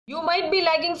You might be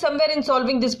lagging somewhere in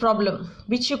solving this problem,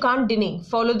 which you can't deny.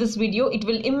 Follow this video, it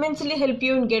will immensely help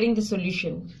you in getting the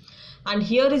solution. And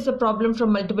here is the problem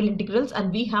from multiple integrals,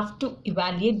 and we have to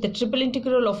evaluate the triple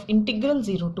integral of integral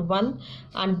 0 to 1,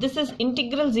 and this is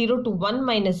integral 0 to 1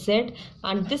 minus z,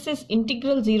 and this is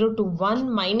integral 0 to 1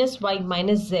 minus y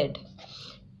minus z.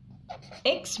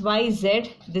 X, y,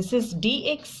 z, this is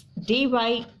dx,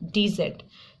 dy, dz.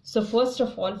 So first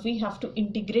of all, we have to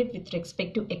integrate with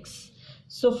respect to x.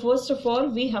 So first of all,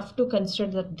 we have to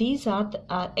consider that these are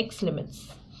our x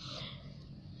limits.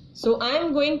 So I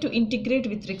am going to integrate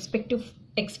with respect to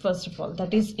x first of all.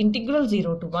 That is integral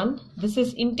 0 to 1. This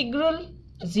is integral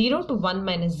 0 to 1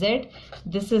 minus z.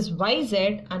 This is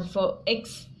yz, and for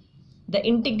x, the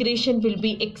integration will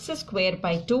be x square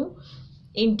by 2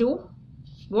 into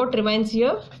what remains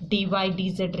here? dy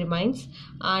dz remains,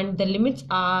 and the limits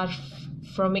are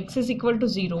from x is equal to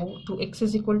 0 to x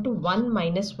is equal to 1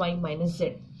 minus y minus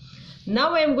z.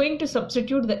 Now I am going to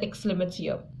substitute the x limits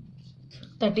here.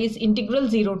 That is integral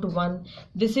 0 to 1.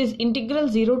 This is integral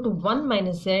 0 to 1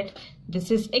 minus z. This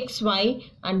is xy,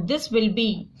 and this will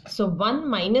be, so 1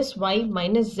 minus y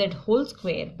minus z whole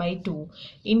square by 2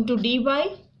 into dy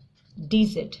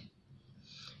dz.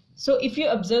 So if you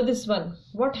observe this one,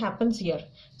 what happens here?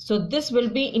 So this will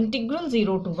be integral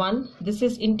 0 to 1. This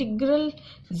is integral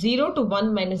 0 to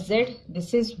 1 minus z.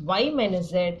 This is y minus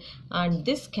z, and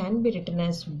this can be written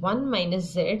as 1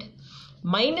 minus z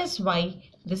minus y.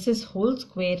 This is whole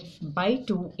square by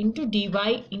 2 into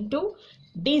dy into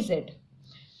dz.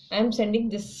 I am sending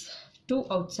this 2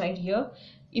 outside here.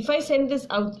 If I send this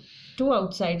out 2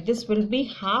 outside, this will be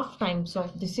half times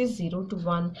of this is 0 to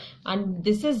 1, and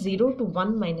this is 0 to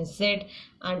 1 minus z,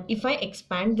 and if I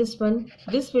expand this one,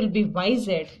 this will be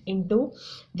yz into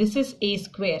this is a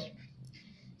square.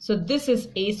 So this is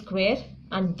a square,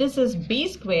 and this is b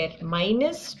square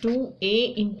minus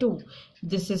 2a into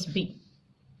this is b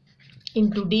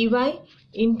into dy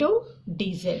into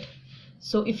dz.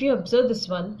 So if you observe this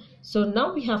one, so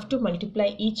now we have to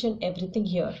multiply each and everything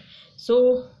here.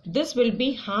 So this will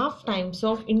be half times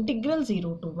of integral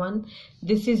 0 to 1.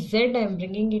 This is z, I am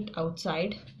bringing it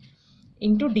outside,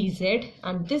 into dz,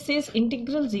 and this is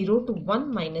integral 0 to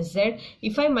 1 minus z.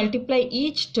 If I multiply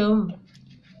each term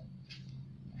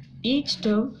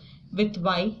with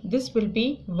y, this will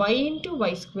be y into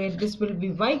y square. This will be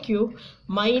y cube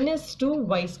minus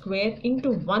 2y square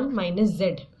into 1 minus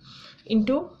z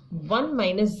into 1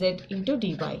 minus z into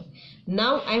dy.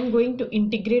 Now I am going to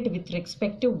integrate with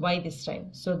respect to y this time.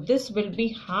 So this will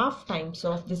be half times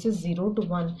of this is 0 to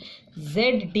 1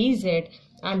 z dz,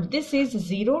 and this is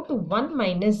 0 to 1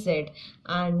 minus z,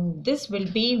 and this will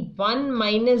be 1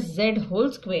 minus z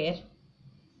whole square.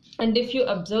 And if you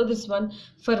observe this one,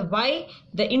 for y,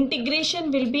 the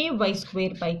integration will be y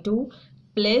square by 2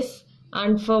 plus,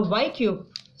 and for y cube,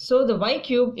 so the y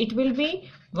cube, it will be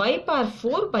y power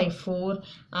 4 by 4,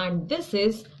 and this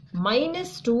is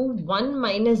minus 2 1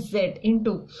 minus z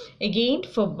into, again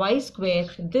for y square,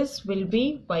 this will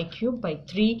be y cube by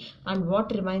 3, and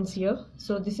what remains here?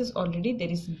 So this is already, there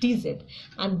is dz,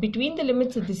 and between the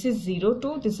limits, this is 0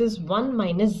 to, this is 1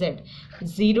 minus z,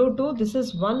 0 to, this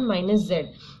is 1 minus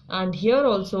z, and here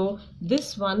also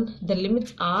this one, the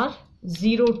limits are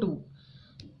 0 to,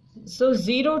 so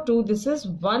 0 to, this is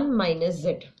 1 minus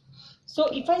z. So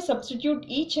if I substitute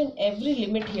each and every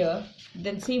limit here,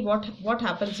 then see what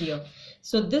happens here.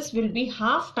 So this will be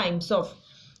half times of,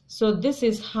 so this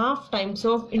is half times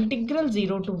of integral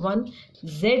 0 to 1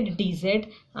 z dz,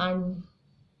 and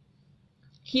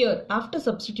here after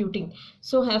substituting,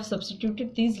 so I have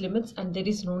substituted these limits, and there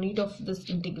is no need of this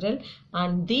integral,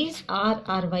 and these are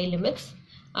our y limits.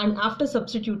 And after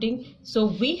substituting, so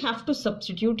we have to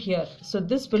substitute here. So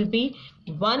this will be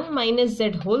 1 minus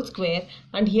z whole square,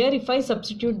 and here if I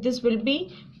substitute, this will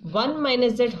be 1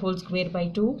 minus z whole square by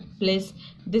 2 plus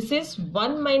this is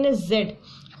 1 minus z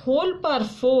whole power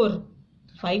 4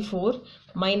 by 4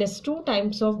 minus 2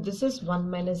 times of this is 1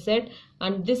 minus z,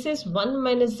 and this is 1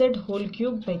 minus z whole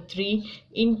cube by 3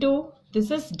 into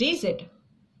this is dz.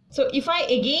 So if I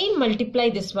again multiply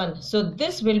this one, so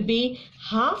this will be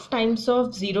half times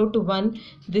of 0 to 1,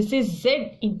 this is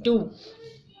z into,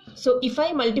 so if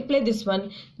I multiply this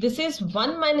one, this is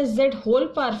 1 minus z whole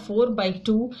power 4 by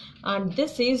 2, and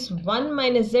this is 1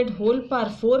 minus z whole power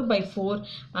 4 by 4,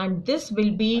 and this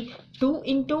will be 2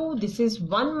 into, this is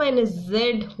 1 minus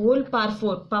z whole power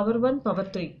 4, power 1, power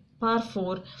 3, power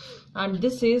 4, and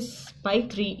this is by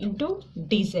 3 into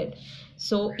dz.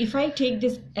 So if I take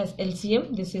this as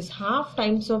LCM, this is half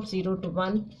times of 0 to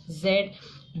 1 z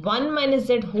 1 minus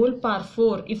z whole power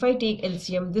 4. If I take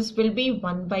LCM, this will be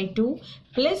 1 by 2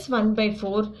 plus 1 by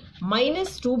 4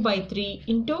 minus 2 by 3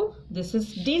 into this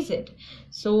is dz.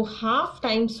 So half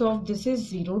times of this is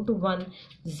 0 to 1,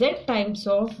 z times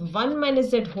of 1 minus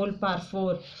z whole power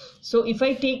 4. So if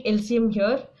I take LCM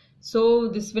here, so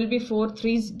this will be 4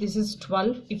 3s, this is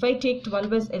 12. If I take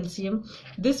 12 as LCM,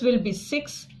 this will be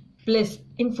 6 plus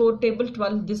in 4 table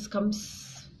 12, this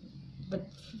comes with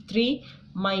 3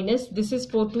 minus this is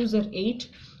 4 2s are 8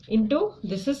 into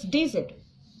this is dz.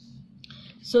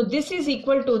 So this is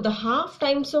equal to the half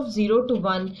times of 0 to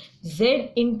 1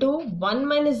 z into 1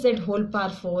 minus z whole power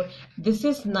 4. This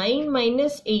is 9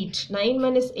 minus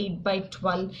 8 by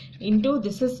 12 into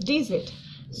this is dz.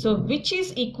 So which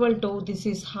is equal to this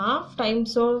is half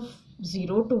times of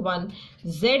 0 to 1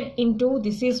 z into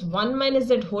this is 1 minus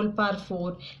z whole power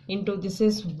 4 into this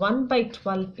is 1 by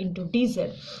 12 into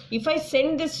dz. If I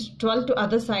send this 12 to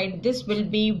other side, this will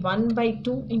be 1 by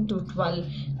 2 into 12.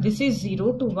 This is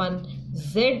 0 to 1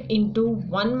 z into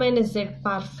 1 minus z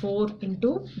power 4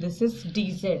 into this is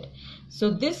dz. So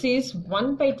this is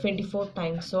 1 by 24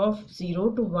 times of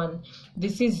 0 to 1.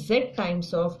 This is z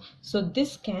times of, so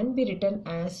this can be written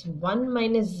as 1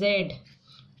 minus z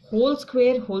whole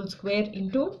square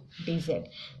into dz.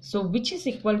 So which is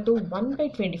equal to 1 by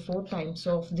 24 times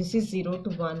of this is 0 to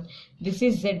 1, this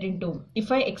is z into,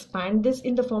 if I expand this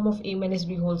in the form of a minus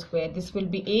b whole square, this will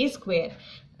be a square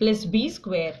plus b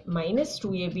square minus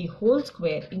 2ab whole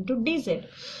square into dz.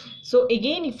 So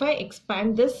again if I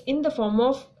expand this in the form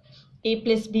of a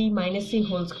plus b minus c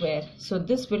whole square, so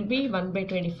this will be 1 by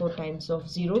 24 times of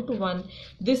 0 to 1,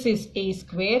 this is a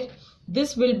square,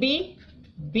 this will be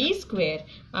b square,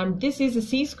 and this is a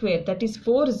c square, that is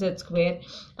 4z square,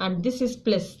 and this is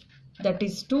plus, that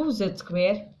is 2z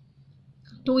square,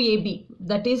 2ab,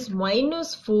 that is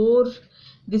minus 4,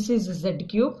 this is z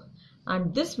cube,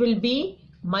 and this will be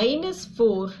minus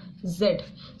 4z.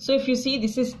 So if you see,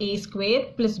 this is a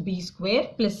square plus b square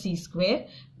plus c square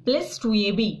plus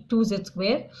 2ab, 2z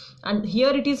square, and here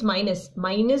it is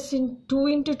minus in 2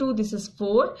 into 2, this is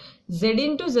 4, z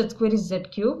into z square is z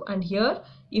cube, and here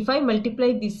if I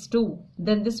multiply these two,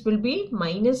 then this will be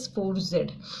minus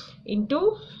 4z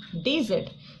into dz.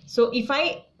 So if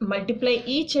I multiply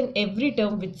each and every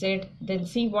term with z, then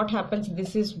see what happens.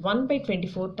 This is 1 by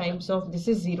 24 times of this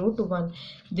is 0 to 1,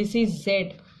 this is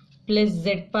z plus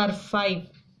z power 5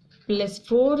 plus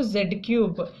 4z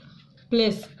cube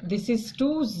plus this is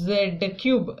 2z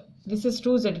cube, this is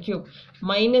 2z cube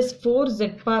minus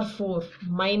 4z power 4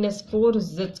 minus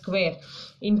 4z square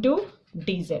into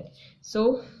dz.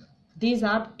 So these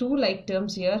are two like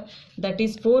terms here, that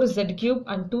is 4z cube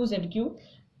and 2z cube.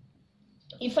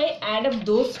 If I add up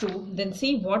those two, then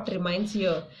see what remains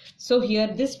here. So here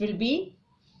this will be,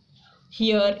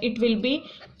 here it will be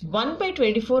 1 by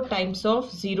 24 times of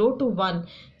 0 to 1.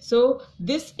 So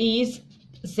this is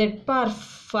z power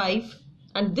 5,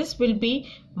 and this will be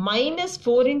minus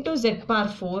 4 into z power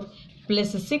 4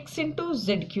 plus 6 into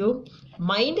z cube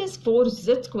minus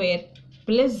 4z square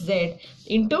plus z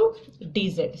into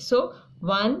dz. So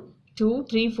 1 2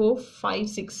 3 4 5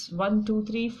 6, 1 2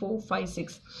 3 4 5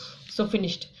 6. So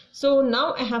finished. So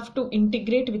now I have to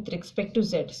integrate with respect to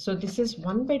z. So this is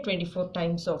 1 by 24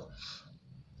 times of,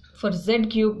 for z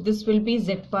cube this will be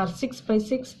z power 6 by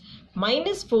 6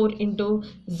 minus 4 into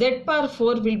z power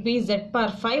 4 will be z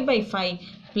power 5 by 5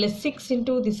 plus 6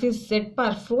 into this is z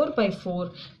power 4 by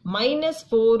 4 minus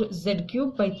 4 z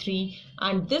cube by 3,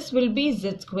 and this will be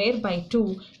z square by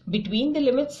 2. Between the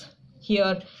limits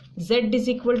here z is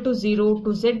equal to 0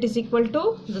 to z is equal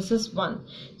to this is 1.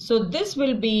 So this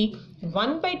will be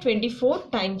 1 by 24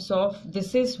 times of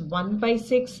this is 1 by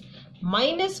 6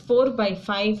 minus 4 by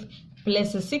 5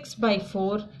 plus 6 by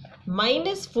 4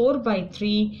 minus 4 by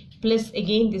 3 plus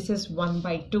again this is 1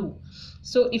 by 2.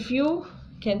 So if you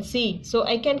can see, so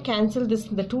I can cancel this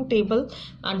in the 2 table,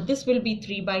 and this will be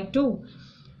 3 by 2,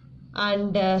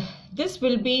 and this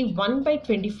will be 1 by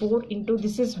 24 into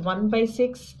this is 1 by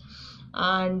 6,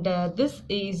 and this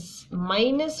is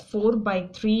minus 4 by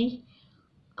 3,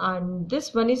 and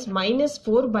this one is minus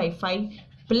 4 by 5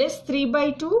 plus 3 by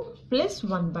 2 plus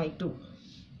 1 by 2.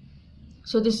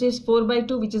 So this is 4 by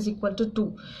 2, which is equal to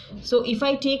 2. So if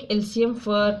I take LCM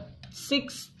for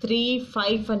 6, 3,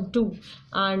 5 and 2,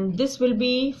 and this will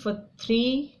be for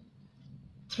 3,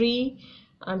 3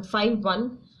 and 5,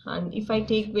 1, and if I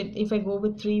take with, if I go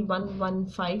with 3, 1, 1,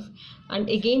 5 and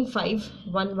again 5,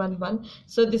 1, 1, 1.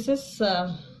 So this is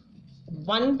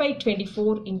 1 by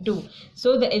 24 into,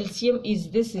 so the LCM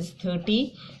is this is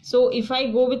 30. So if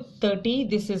I go with 30,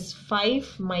 this is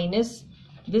 5 minus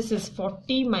this is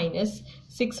 40 minus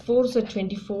 6 4s are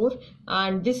 24,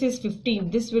 and this is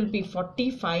 15. This will be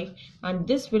 45 and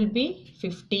this will be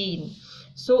 15.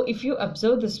 So if you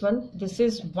observe this one, this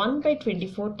is 1 by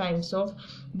 24 times of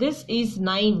this is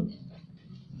 9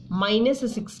 minus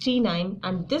 69,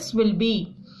 and this will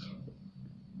be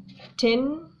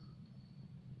 10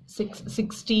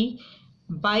 60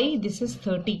 by this is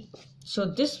 30. So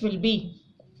this will be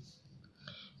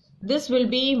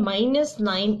minus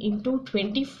 9 into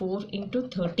 24 into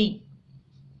 30.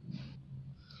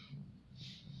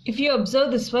 If you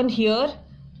observe this one here,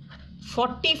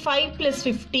 45 plus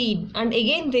 15, and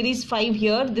again there is 5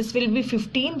 here, this will be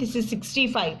 15, this is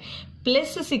 65,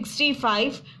 plus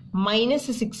 65 minus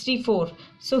 64.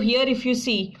 So here if you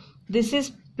see, this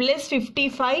is plus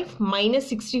 55 minus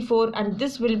 64, and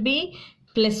this will be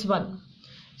plus 1.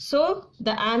 So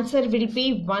the answer will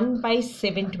be 1 by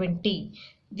 720.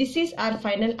 This is our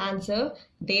final answer.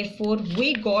 Therefore,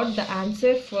 we got the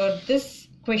answer for this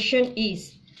question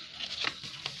is.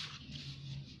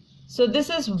 So this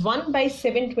is 1 by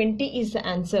 720 is the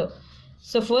answer.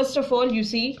 So first of all, you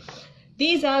see,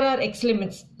 these are our x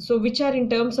limits. So which are in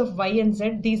terms of y and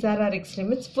z, these are our x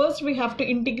limits. First we have to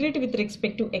integrate with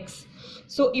respect to x.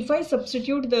 So if I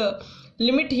substitute the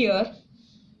limit here,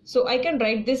 so I can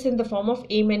write this in the form of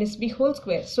a minus b whole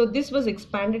square. So this was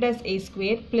expanded as a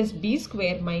square plus b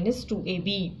square minus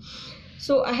 2ab.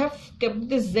 So I have kept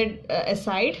this z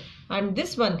aside, and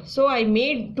this one, so I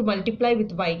made to multiply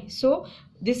with y. So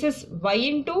this is y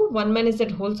into 1 minus z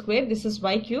whole square, this is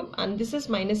y cube, and this is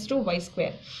minus 2y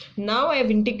square. Now I have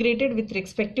integrated with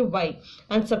respect to y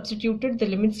and substituted the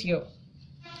limits here.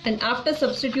 And after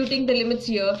substituting the limits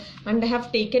here, and I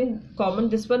have taken common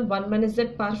this one 1 minus z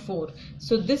power 4.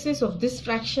 So this is of this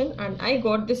fraction, and I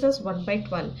got this as 1 by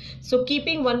 12. So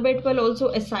keeping 1 by 12 also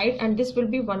aside, and this will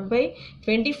be 1 by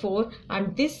 24,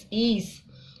 and this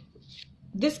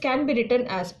can be written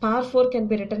as power 4 can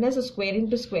be written as a square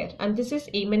into square, and this is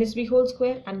a minus b whole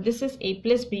square, and this is a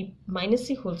plus b minus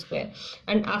c whole square.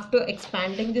 And after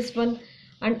expanding this one,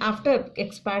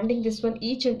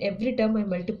 each and every term I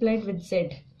multiplied with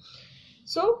z.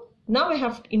 So now I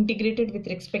have integrated with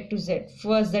respect to z.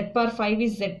 For z power 5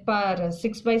 is z power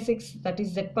 6 by 6, that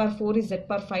is z power 4 is z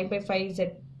power 5 by 5, z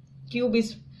cube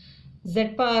is z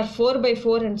power 4 by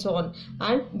 4, and so on.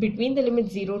 And between the limit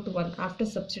 0 to 1, after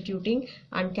substituting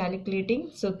and calculating,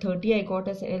 so 30 I got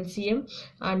as LCM,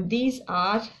 and these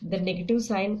are the negative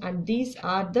sign and these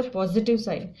are the positive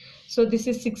sign. So this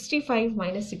is 65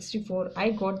 minus 64. I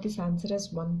got this answer as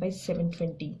 1 by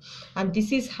 720. And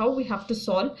this is how we have to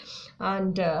solve.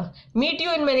 And meet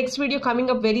you in my next video coming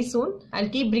up very soon. I'll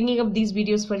keep bringing up these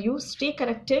videos for you. Stay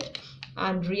connected.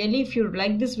 And really, if you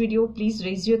like this video, please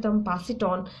raise your thumb, pass it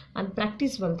on, and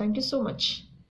practice well. Thank you so much.